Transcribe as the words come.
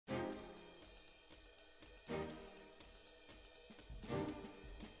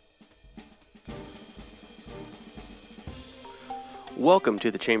Welcome to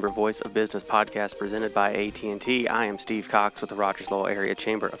the Chamber Voice of Business podcast presented by AT&T. I am Steve Cox with the Rogers Lowell Area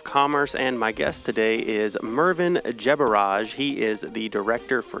Chamber of Commerce, and my guest today is Mervin Jebaraj. He is the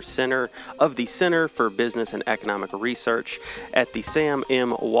Director for the Center for Business and Economic Research at the Sam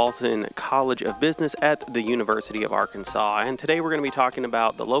M. Walton College of Business at the University of Arkansas. And today we're going to be talking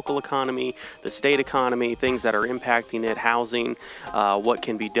about the local economy, the state economy, things that are impacting it, housing, what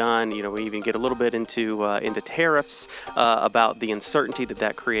can be done. You know, we even get a little bit into tariffs, about the uncertainty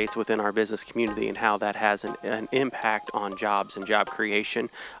that creates within our business community and how that has an impact on jobs and job creation,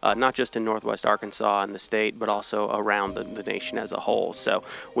 not just in Northwest Arkansas and the state, but also around the nation as a whole. So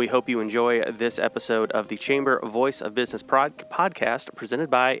we hope you enjoy this episode of the Chamber Voice of Business podcast presented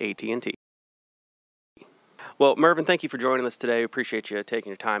by AT&T. Well, Mervin, thank you for joining us today. We appreciate you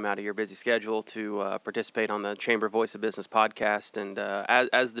taking your time out of your busy schedule to participate on the Chamber Voice of Business podcast. And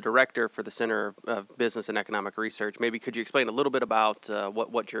as the director for the Center of Business and Economic Research, maybe could you explain a little bit about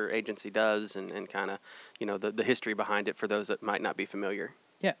what your agency does and kind of, you know, the history behind it for those that might not be familiar?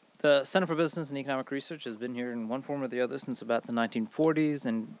 Yeah, the Center for Business and Economic Research has been here in one form or the other since about the 1940s,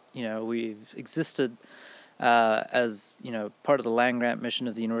 and, you know, we've existed as, you know, part of the land-grant mission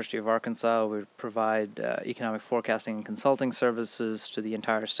of the University of Arkansas. We provide economic forecasting and consulting services to the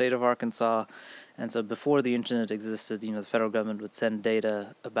entire state of Arkansas. And so before the internet existed, you know, the federal government would send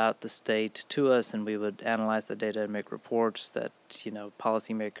data about the state to us, and we would analyze that data and make reports that, you know,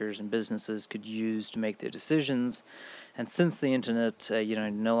 policymakers and businesses could use to make their decisions. And since the internet, you know,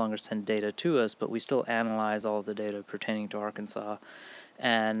 no longer send data to us, but we still analyze all of the data pertaining to Arkansas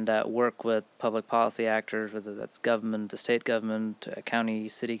and work with public policy actors, whether that's government, the state government, county,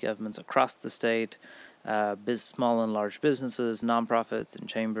 city governments across the state, small and large businesses, nonprofits, and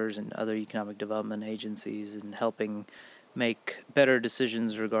chambers, and other economic development agencies, in helping make better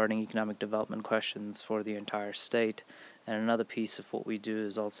decisions regarding economic development questions for the entire state. And another piece of what we do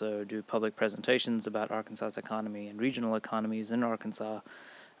is also do public presentations about Arkansas's economy and regional economies in Arkansas,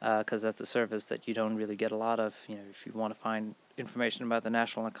 because that's a service that you don't really get a lot of. You know, if you want to find information about the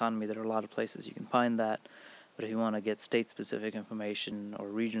national economy, there are a lot of places you can find that. But if you want to get state-specific information or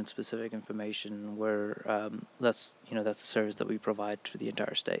region-specific information, that's a service that we provide to the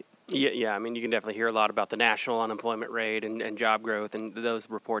entire state. Yeah. I mean, you can definitely hear a lot about the national unemployment rate and job growth and those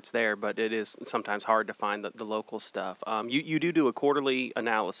reports there, but it is sometimes hard to find the local stuff. You do a quarterly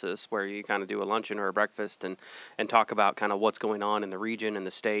analysis where you kind of do a luncheon or a breakfast and talk about kind of what's going on in the region and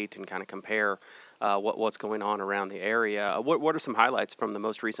the state and kind of compare what's going on around the area. What are some highlights from the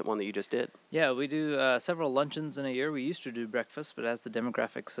most recent one that you just did? Yeah, we do several luncheons in a year. We used to do breakfast, but as the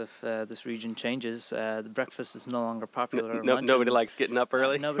demographics of this region changes, the breakfast is no longer popular. Nobody likes getting up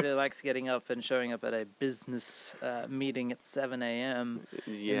early? Nobody likes getting up and showing up at a business meeting at 7 a.m.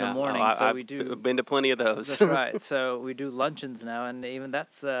 in the morning. I've been to plenty of those. That's right. So we do luncheons now, and even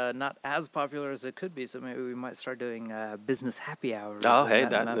that's not as popular as it could be. So maybe we might start doing business happy hours. Oh, hey,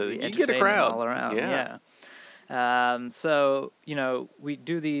 you get a crowd all around. Yeah. So, you know, we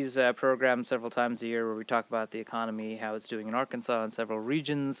do these programs several times a year where we talk about the economy, how it's doing in Arkansas and several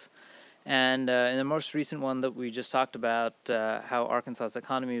regions. And in the most recent one that we just talked about, how Arkansas's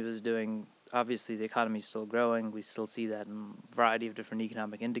economy was doing, obviously the economy is still growing. We still see that in a variety of different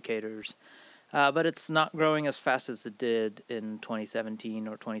economic indicators. But it's not growing as fast as it did in 2017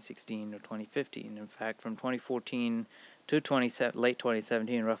 or 2016 or 2015. In fact, from 2014 to late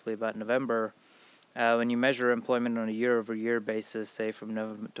 2017, roughly about November, when you measure employment on a year-over-year basis, say from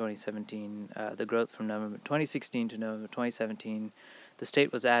November 2017, the growth from November 2016 to November 2017, the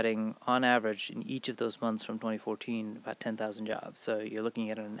state was adding, on average, in each of those months from 2014, about 10,000 jobs. So you're looking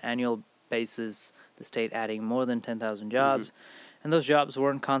at an annual basis, the state adding more than 10,000 jobs. Mm-hmm. And those jobs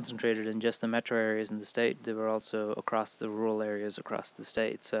weren't concentrated in just the metro areas in the state. They were also across the rural areas across the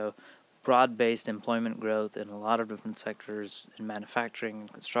state. So broad-based employment growth in a lot of different sectors, in manufacturing,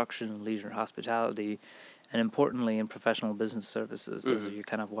 construction, leisure, hospitality, and importantly in professional business services. Those are your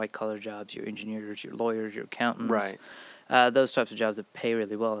kind of white-collar jobs, your engineers, your lawyers, your accountants. Right. Those types of jobs that pay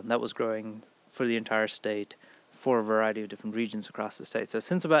really well, and that was growing for the entire state for a variety of different regions across the state. So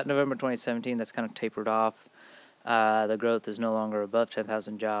since about November 2017, that's kind of tapered off. The growth is no longer above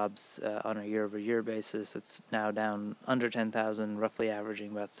 10,000 jobs on a year-over-year basis. It's now down under 10,000, roughly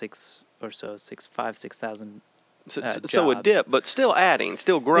averaging about 6,000 So a dip, but still adding,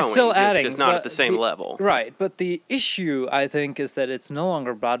 still growing. It's still adding. Just not at the same level. Right, but the issue, I think, is that it's no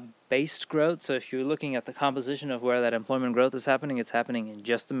longer broad-based growth. So if you're looking at the composition of where that employment growth is happening, it's happening in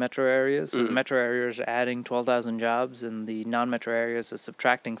just the metro areas. So the metro areas are adding 12,000 jobs, and the non-metro areas are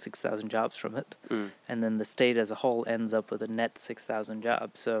subtracting 6,000 jobs from it. And then the state as a whole ends up with a net 6,000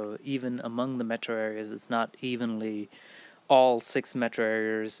 jobs. So even among the metro areas, it's not evenly all 6 metro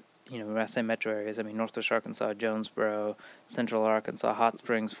areas. When I say metro areas, I mean Northwest Arkansas, Jonesboro, Central Arkansas, Hot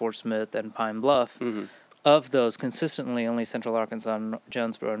Springs, Fort Smith, and Pine Bluff. Mm-hmm. Of those, consistently only Central Arkansas,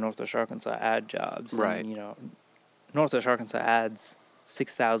 Jonesboro, and Northwest Arkansas add jobs. Right. And, Northwest Arkansas adds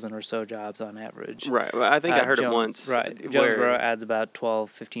 6,000 or so jobs on average. Right. Well, I think I heard it once. Right. Jonesboro adds about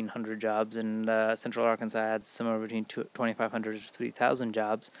 1,500 jobs, and Central Arkansas adds somewhere between 2,500 to 3,000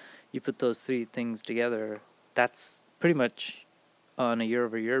 jobs. You put those 3 things together, that's pretty much on a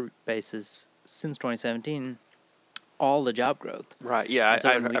year-over-year basis since 2017, all the job growth. Right, yeah, so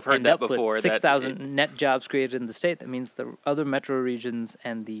I've heard that before. 6,000 net jobs created in the state. That means the other metro regions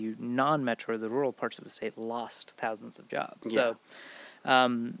and the non-metro, the rural parts of the state, lost thousands of jobs. Yeah.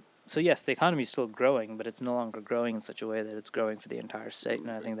 So yes, the economy is still growing, but it's no longer growing in such a way that it's growing for the entire state,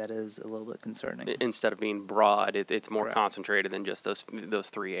 and I think that is a little bit concerning. Instead of being broad, it's more Right. concentrated than just those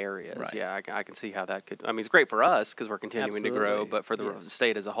 3 areas. Right. Yeah, I can see how that could. I mean, it's great for us because we're continuing to grow, Absolutely. but for the Yes.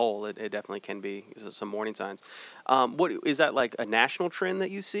 state as a whole, it definitely can be some warning signs. What is that, like a national trend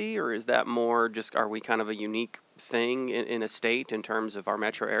that you see, or is that more just, are we kind of a unique thing in a state in terms of our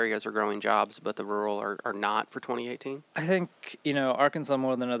metro areas are growing jobs, but the rural are not for 2018? I think, Arkansas,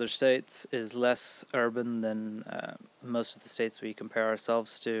 more than other states, is less urban than most of the states we compare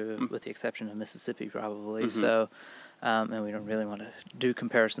ourselves to, with the exception of Mississippi, probably. Mm-hmm. So, and we don't really want to do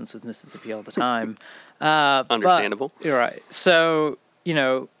comparisons with Mississippi all the time. Understandable. But, you're right. So,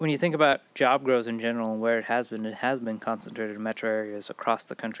 when you think about job growth in general and where it has been concentrated in metro areas across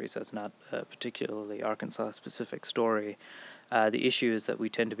the country, so it's not a particularly Arkansas-specific story. The issue is that we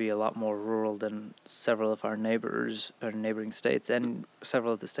tend to be a lot more rural than several of our neighbors or neighboring states and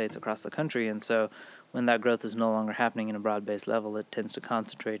several of the states across the country. And so when that growth is no longer happening in a broad-based level, it tends to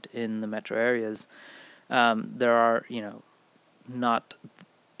concentrate in the metro areas. There are,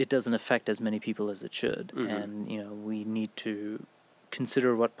 it doesn't affect as many people as it should. Mm-hmm. And, we need to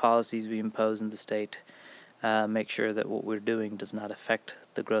consider what policies we impose in the state, make sure that what we're doing does not affect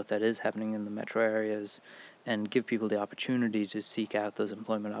the growth that is happening in the metro areas, and give people the opportunity to seek out those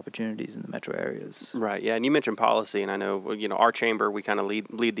employment opportunities in the metro areas. Right, yeah, and you mentioned policy, and I know, our chamber, we kind of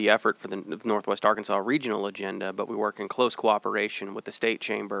lead the effort for the Northwest Arkansas regional agenda, but we work in close cooperation with the state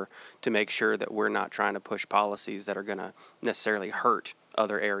chamber to make sure that we're not trying to push policies that are going to necessarily hurt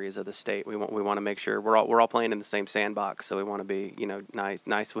other areas of the state. We want to make sure we're all playing in the same sandbox, so we want to be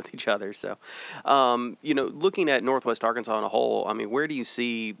nice with each other. So, looking at Northwest Arkansas in a whole, I mean, where do you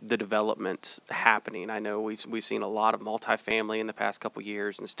see the development happening? I know we've seen a lot of multifamily in the past couple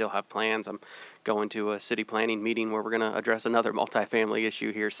years, and still have plans. I'm going to a city planning meeting where we're going to address another multifamily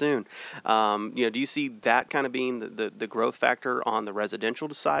issue here soon. Do you see that kind of being the growth factor on the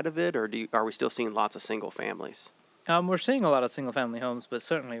residential side of it, or are we still seeing lots of single families? We're seeing a lot of single-family homes, but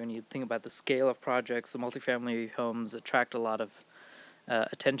certainly when you think about the scale of projects, the multifamily homes attract a lot of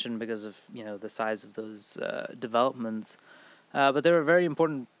attention because of the size of those developments. But they're a very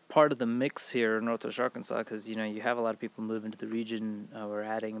important part of the mix here in Northwest Arkansas because you have a lot of people move into the region. We're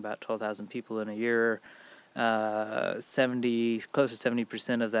adding about 12,000 people in a year. Close to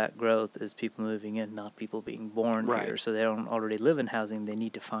 70% of that growth is people moving in, not people being born Right. here. So they don't already live in housing; they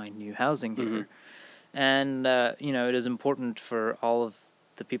need to find new housing here. And, it is important for all of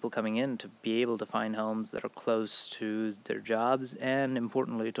the people coming in to be able to find homes that are close to their jobs and,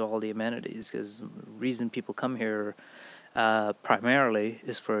 importantly, to all the amenities. Because the reason people come here primarily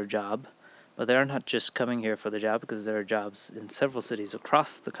is for a job. But they're not just coming here for the job because there are jobs in several cities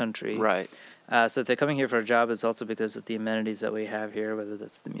across the country. Right. So if they're coming here for a job, it's also because of the amenities that we have here, whether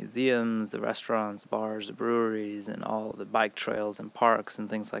that's the museums, the restaurants, bars, the breweries, and all the bike trails and parks and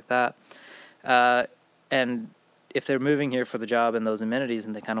things like that. And if they're moving here for the job and those amenities,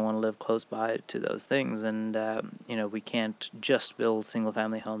 and they kind of want to live close by to those things, and we can't just build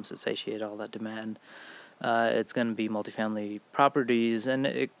single-family homes to satiate all that demand. It's going to be multifamily properties, and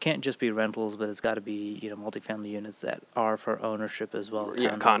it can't just be rentals, but it's got to be multifamily units that are for ownership as well.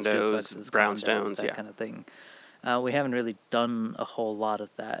 Yeah, Townhomes, condos, duplexes, brownstones, that yeah. kind of thing. We haven't really done a whole lot of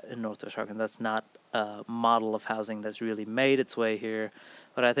that in Northwest Arkansas. That's not a model of housing that's really made its way here.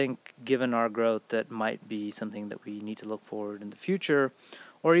 But I think given our growth, that might be something that we need to look forward in the future,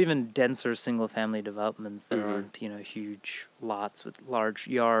 or even denser single-family developments that aren't, huge lots with large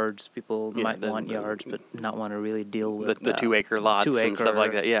yards. People might want yards, but not want to really deal with the 2-acre lots and stuff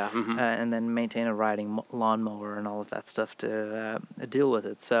like that. Yeah. And then maintain a riding lawnmower and all of that stuff to deal with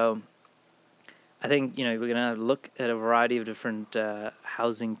it. So I think we're going to look at a variety of different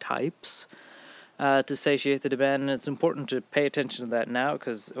housing types to satiate the demand, and it's important to pay attention to that now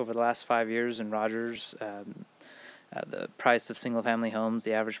because over the last 5 years in Rogers, The price of single-family homes,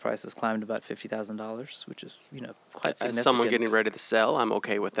 the average price has climbed about $50,000, which is, quite significant. As someone getting ready to sell, I'm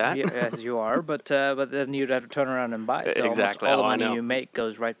okay with that. Yeah, as you are, but then you'd have to turn around and buy. So Exactly. almost all the money you make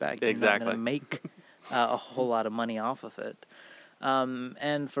goes right back. You're Exactly. not going to make a whole lot of money off of it.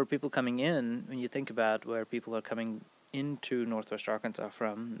 And for people coming in, when you think about where people are coming into Northwest Arkansas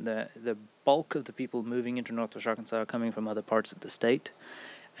from, the bulk of the people moving into Northwest Arkansas are coming from other parts of the state,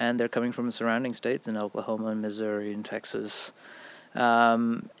 and they're coming from surrounding states in Oklahoma and Missouri and Texas.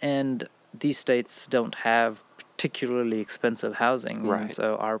 And these states don't have particularly expensive housing, Right. and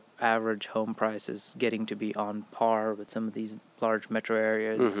so our average home price is getting to be on par with some of these large metro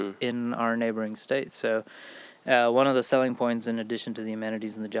areas in our neighboring states. So one of the selling points, in addition to the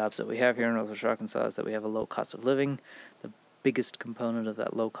amenities and the jobs that we have here in Northwest Arkansas, is that we have a low cost of living. The biggest component of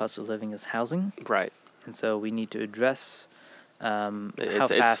that low cost of living is housing. Right. And so we need to address how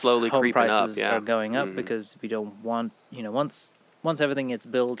It's fast slowly home creeping up, prices yeah. are going up, because we don't want, once everything gets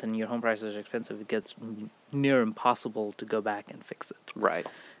built and your home prices are expensive, it gets near impossible to go back and fix it. Right.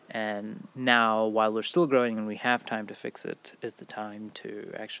 And now, while we're still growing and we have time to fix it, is the time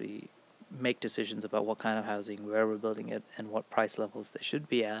to actually make decisions about what kind of housing, where we're building it, and what price levels they should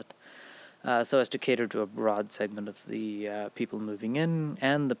be at, so as to cater to a broad segment of the people moving in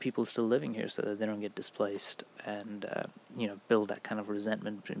and the people still living here, so that they don't get displaced and build that kind of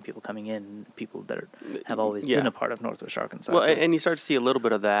resentment between people coming in and people that have always been a part of Northwest Arkansas. Well, So- and you start to see a little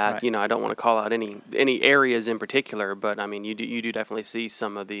bit of that. Right. I don't want to call out any areas in particular, but I mean, you do definitely see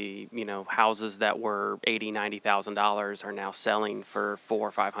some of the houses that were $80,000-$90,000 are now selling for $400,000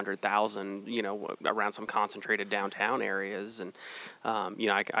 or $500,000. Around some concentrated downtown areas, and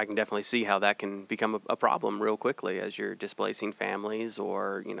I can definitely see how that can become a problem real quickly as you're displacing families,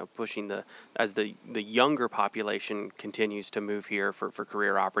 or pushing as the younger population continues to move here for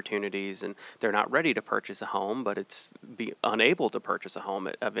career opportunities, and they're not ready to purchase a home, but it's be unable to purchase a home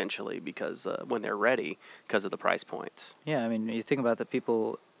eventually because when they're ready, because of the price points. Yeah, I mean, you think about the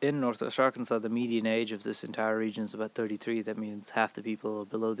people in Northwest Arkansas, the median age of this entire region is about 33. That means half the people are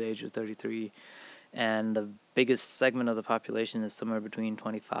below the age of 33. And the biggest segment of the population is somewhere between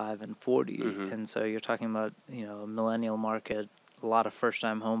 25 and 40. Mm-hmm. And so you're talking about, a millennial market, a lot of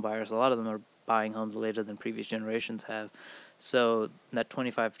first-time home buyers. A lot of them are buying homes later than previous generations have. So that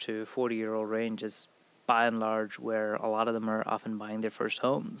 25 to 40-year-old range is, by and large, where a lot of them are often buying their first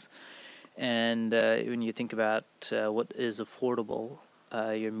homes. And when you think about what is affordable,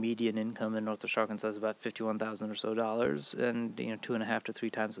 your median income in Northwest Arkansas is about $51,000 or so dollars, and 2.5 to 3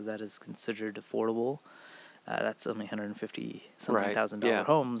 times of that is considered affordable. That's only $150,000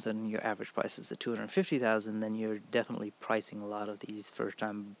 homes, and your average price is at $250,000. Then you're definitely pricing a lot of these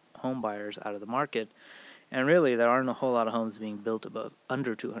first-time home buyers out of the market. And really, there aren't a whole lot of homes being built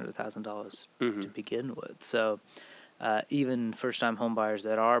under $200,000 to begin with. So even first-time home buyers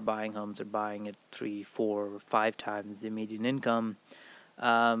that are buying homes are buying at 3, 4, or 5 times the median income.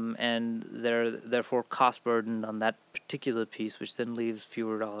 And they're therefore cost burdened on that particular piece, which then leaves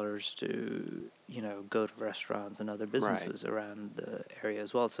fewer dollars to go to restaurants and other businesses around the area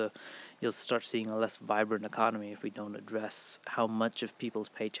as well. So you'll start seeing a less vibrant economy if we don't address how much of people's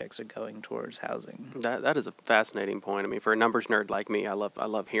paychecks are going towards housing. That is a fascinating point. I mean, for a numbers nerd like me, I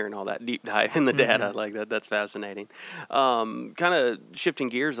love hearing all that deep dive in the data. Like that's fascinating. Kind of shifting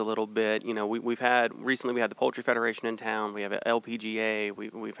gears a little bit. We've had recently we had the Poultry Federation in town. We have LPGA.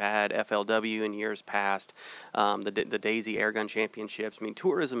 We've had FLW in years past. The Daisy Airgun Championships. I mean,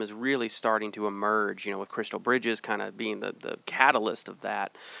 tourism is really starting to emerge. With Crystal Bridges kind of being the catalyst of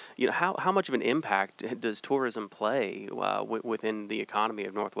that. How much of an impact does tourism play within the economy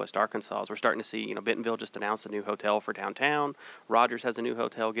of Northwest Arkansas? As we're starting to see, Bentonville just announced a new hotel for downtown. Rogers has a new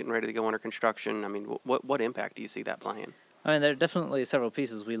hotel getting ready to go under construction. I mean, what impact do you see that playing? I mean, there are definitely several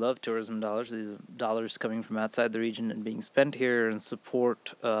pieces. We love tourism dollars. These are dollars coming from outside the region and being spent here and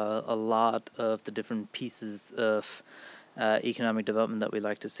support a lot of the different pieces of economic development that we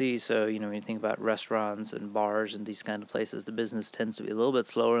like to see. So, when you think about restaurants and bars and these kind of places, the business tends to be a little bit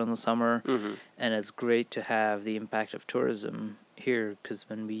slower in the summer, and it's great to have the impact of tourism here, because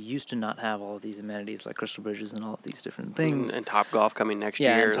when we used to not have all of these amenities like Crystal Bridges and all of these different things. And Topgolf coming next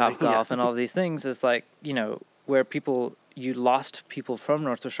year. Yeah, and Topgolf and all of these things, it's like, where you lost people from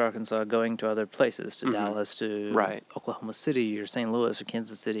Northwest Arkansas going to other places, to Dallas, to Oklahoma City, or St. Louis, or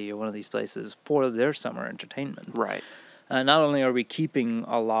Kansas City, or one of these places for their summer entertainment. Right. Not only are we keeping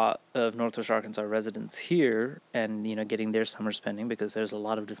a lot of Northwest Arkansas residents here and, getting their summer spending, because there's a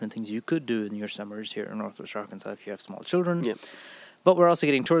lot of different things you could do in your summers here in Northwest Arkansas if you have small children. Yep. But we're also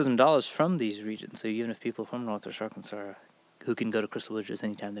getting tourism dollars from these regions. So even if people from Northwest Arkansas who can go to Crystal Bridges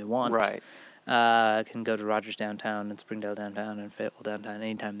anytime they want. Right. Can go to Rogers downtown and Springdale downtown and Fayetteville downtown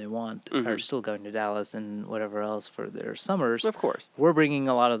anytime they want, are still going to Dallas and whatever else for their summers. Of course. We're bringing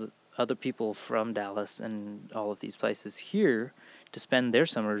a lot of the other people from Dallas and all of these places here to spend their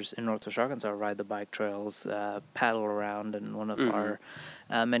summers in Northwest Arkansas, ride the bike trails, paddle around in one of our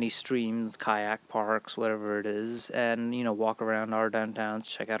many streams, kayak parks, whatever it is, and, walk around our downtowns,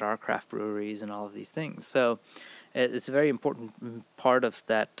 check out our craft breweries and all of these things. So it's a very important part of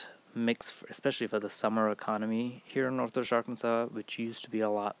that mix, especially for the summer economy here in Northwest Arkansas, which used to be a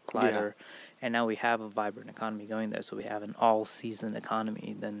lot lighter. Yeah. And now we have a vibrant economy going there, so we have an all-season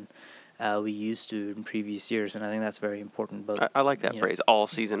economy than we used to in previous years, and I think that's very important. But I like that phrase,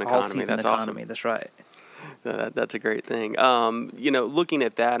 all-season economy. All-season that's economy, awesome. That's right. That's a great thing. Looking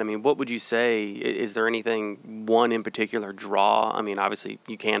at that, what would you say, is there anything, one in particular draw? Obviously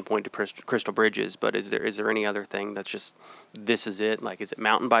you can point to Crystal Bridges, but is there any other thing that's just, this is it? Like, is it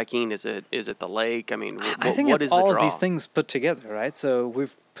mountain biking? Is it the lake? I think it's all of these things put together, right? So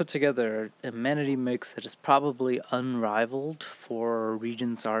we've put together an amenity mix that is probably unrivaled for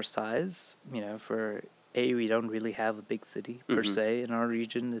regions our size. We don't really have a big city per se in our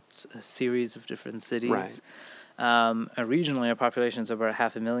region. It's a series of different cities. Right. Regionally, our population is about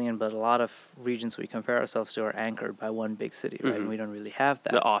 500,000, but a lot of regions we compare ourselves to are anchored by one big city, right? And we don't really have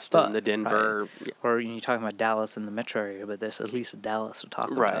that. The Austin, the Denver. Right? Yeah. Or you're talking about Dallas and the metro area, but there's at least a Dallas to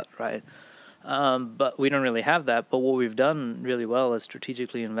talk about, right? But we don't really have that. But what we've done really well is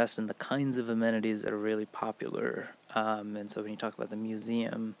strategically invest in the kinds of amenities that are really popular. And so when you talk about the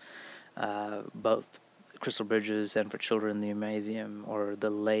museum, both Crystal Bridges and for children, the Amazium, or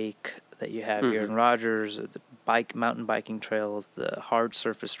the lake that you have here in Rogers, or the mountain biking trails, the hard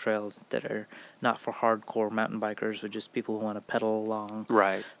surface trails that are not for hardcore mountain bikers, but just people who want to pedal along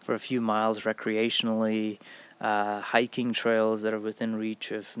for a few miles recreationally, hiking trails that are within reach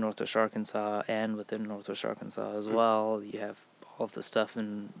of Northwest Arkansas and within Northwest Arkansas as well. You have all of the stuff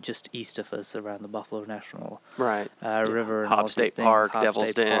in just east of us around the Buffalo National River, and Hop State Park,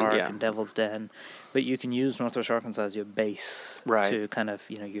 Devil's Den, and Devil's Den. But you can use Northwest Arkansas as your base to kind of,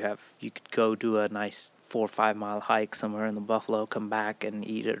 you could go do a nice 4 or 5 mile hike somewhere in the Buffalo, come back and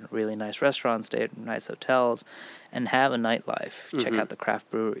eat at a really nice restaurant, stay at nice hotels, and have a nightlife. Check out the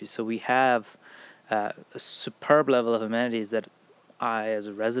craft breweries. So we have a superb level of amenities that I, as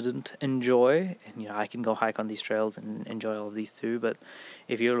a resident, enjoy, and I can go hike on these trails and enjoy all of these too. But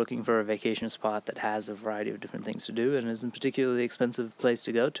if you're looking for a vacation spot that has a variety of different things to do and isn't a particularly expensive place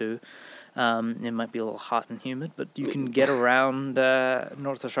to go to, it might be a little hot and humid, but you can get around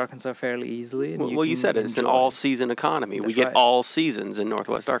Northwest Arkansas fairly easily. And you said it. It's an all-season economy. We get all seasons in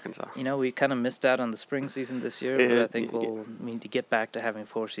Northwest Arkansas. We kind of missed out on the spring season this year, but I think we'll need to get back to having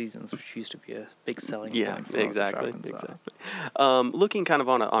 4 seasons, which used to be a big selling point for Northwest Arkansas. Looking kind of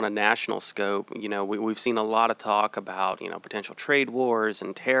on a national scope, we've seen a lot of talk about, potential trade wars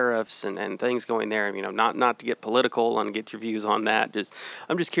and tariffs and things going there. Not to get political and get your views on that.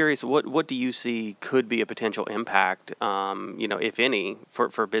 I'm just curious, what do you see could be a potential impact, if any,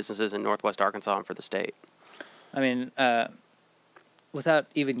 for businesses in Northwest Arkansas and for the state? Without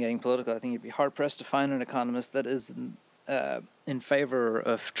even getting political, I think you'd be hard-pressed to find an economist that is in favor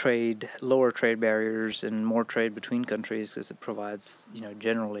of lower trade barriers and more trade between countries, because it provides,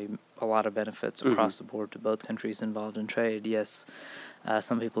 generally a lot of benefits across the board to both countries involved in trade. Yes,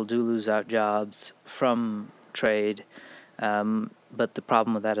 some people do lose out jobs from trade, but the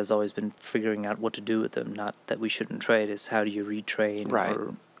problem with that has always been figuring out what to do with them. Not that we shouldn't trade, it's how do you retrain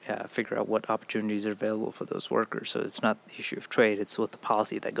or figure out what opportunities are available for those workers. So it's not the issue of trade, it's what the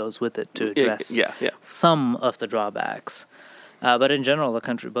policy that goes with it to address some of the drawbacks. But in general,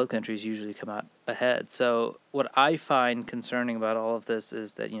 both countries usually come out ahead. So what I find concerning about all of this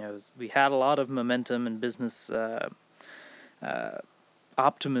is that, we had a lot of momentum and business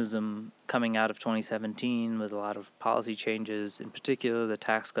optimism coming out of 2017 with a lot of policy changes, in particular the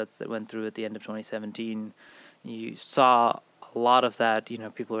tax cuts that went through at the end of 2017. You saw a lot of that,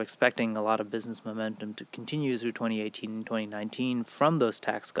 people were expecting a lot of business momentum to continue through 2018 and 2019 from those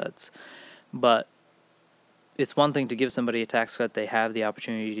tax cuts. But it's one thing to give somebody a tax cut, they have the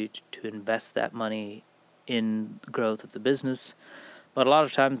opportunity to invest that money in the growth of the business. But a lot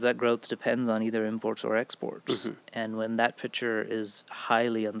of times that growth depends on either imports or exports. And when that picture is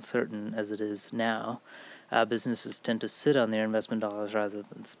highly uncertain, as it is now, businesses tend to sit on their investment dollars rather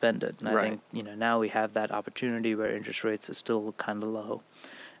than spend it. And I think, now we have that opportunity where interest rates are still kind of low.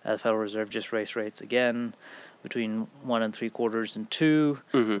 The Federal Reserve just raised rates again between 1 3/4 and 2.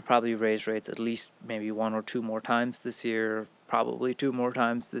 We'll probably raise rates at least maybe 1 or 2 more times this year, probably 2 more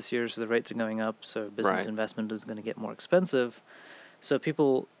times this year, so the rates are going up, so business Right. investment is going to get more expensive. So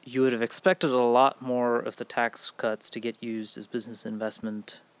you would have expected a lot more of the tax cuts to get used as business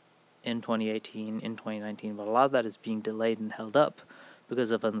investment in 2018, in 2019, but a lot of that is being delayed and held up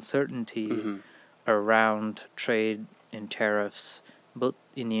because of uncertainty around trade and tariffs, both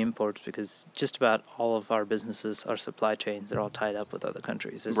in the imports, because just about all of our businesses, our supply chains, are all tied up with other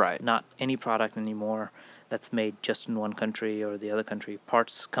countries. There's Right. not any product anymore that's made just in one country or the other country.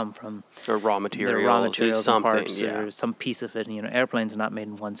 Parts come from Or raw their materials. raw or materials and something, parts, yeah. or some piece of it. Airplanes are not made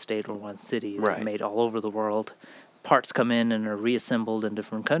in one state or one city. They're Right. made all over the world. Parts come in and are reassembled in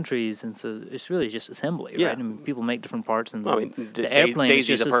different countries, and so it's really just assembly, Yeah. right? I mean, people make different parts, and Well, I mean, the airplane is Daisy's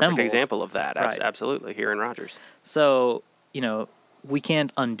just a perfect assembled. example of that. Right. Absolutely, here in Rogers. So, we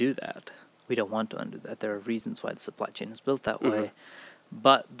can't undo that. We don't want to undo that. There are reasons why the supply chain is built that way.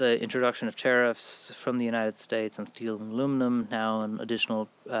 But the introduction of tariffs from the United States on steel and aluminum, now on additional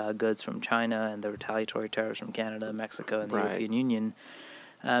goods from China, and the retaliatory tariffs from Canada, Mexico, and the Right. European Union,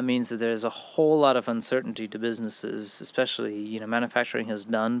 means that there's a whole lot of uncertainty to businesses, especially, manufacturing has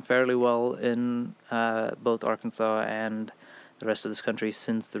done fairly well in both Arkansas and the rest of this country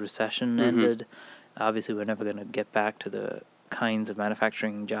since the recession ended. Obviously, we're never going to get back to the kinds of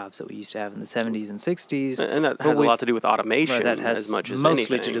manufacturing jobs that we used to have in the 70s and 60s. And that But has a we've- lot to do with automation Right, that has as much as mostly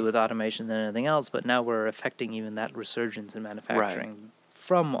anything. to do with automation than anything else, but now we're affecting even that resurgence in manufacturing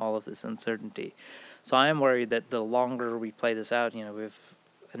from all of this uncertainty. So I am worried that the longer we play this out, we've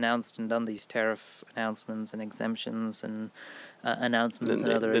announced and done these tariff announcements and exemptions and announcements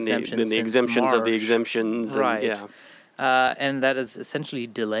and other exemptions then the since exemptions of the March. exemptions. Right. And, yeah. And that has essentially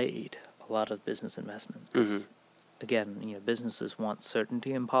delayed a lot of business investment. 'Cause, again, businesses want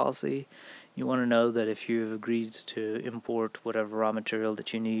certainty in policy. You want to know that if you've agreed to import whatever raw material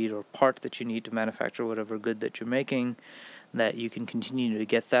that you need or part that you need to manufacture whatever good that you're making, that you can continue to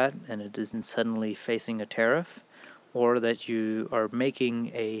get that and it isn't suddenly facing a tariff, or that you are making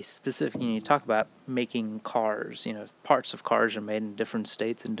a specific, you talk about making cars, parts of cars are made in different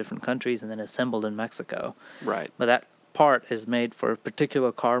states and different countries and then assembled in Mexico. Right. But that part is made for a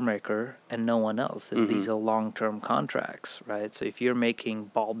particular car maker and no one else. And these are long-term contracts, right? So if you're making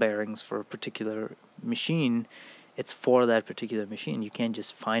ball bearings for a particular machine, it's for that particular machine. You can't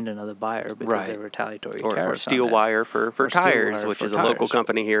just find another buyer because Right. there are retaliatory Or tariffs steel on that. wire for Or steel tires, wire which for is a local tires.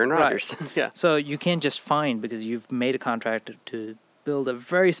 company here in Right. Rogers. Yeah. So you can't just find, because you've made a contract to build a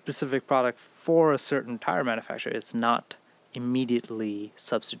very specific product for a certain tire manufacturer. It's not immediately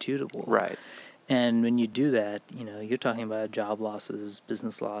substitutable. Right. And when you do that, you're talking about job losses,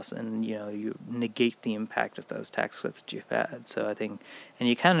 business loss, and, you negate the impact of those tax cuts that you've had. So I think, and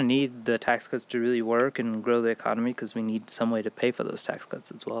you kind of need the tax cuts to really work and grow the economy because we need some way to pay for those tax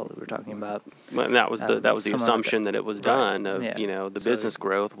cuts as well that we're talking about. Well, and that was the some other assumption that it was done of, Yeah. the So- business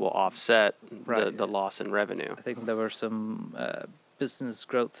growth will offset Right. the loss in revenue. I think there were some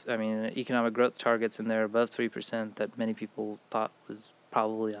economic growth targets in there above 3% that many people thought was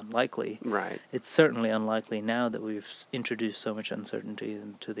probably unlikely. Right. It's certainly unlikely now that we've introduced so much uncertainty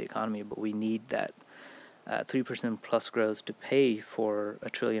into the economy, but we need that 3% plus growth to pay for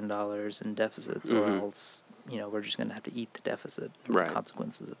 $1 trillion in deficits, or else, we're just going to have to eat the deficit and Right. the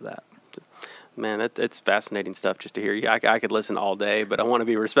consequences of that. Man, it's fascinating stuff just to hear you. I could listen all day, but I want to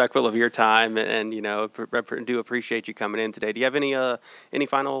be respectful of your time, and do appreciate you coming in today. Do you have any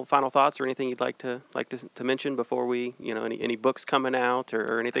final thoughts or anything you'd like to mention before we, any books coming out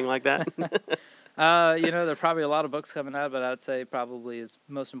or anything like that? There are probably a lot of books coming out, but I'd say probably it's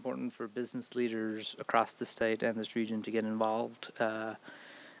most important for business leaders across the state and this region to get involved,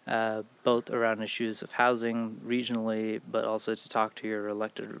 both around issues of housing regionally, but also to talk to your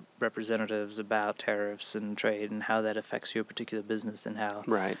elected representatives about tariffs and trade and how that affects your particular business and how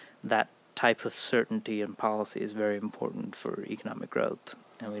Right. that type of certainty and policy is very important for economic growth.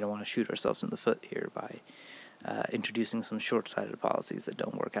 And we don't want to shoot ourselves in the foot here by introducing some short-sighted policies that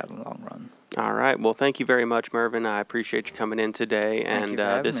don't work out in the long run. All right. Well, thank you very much, Mervin. I appreciate you coming in today. Thank you for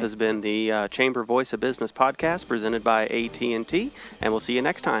having This me. has been the Chamber Voice of Business podcast presented by AT&T, and we'll see you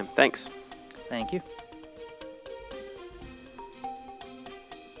next time. Thanks. Thank you.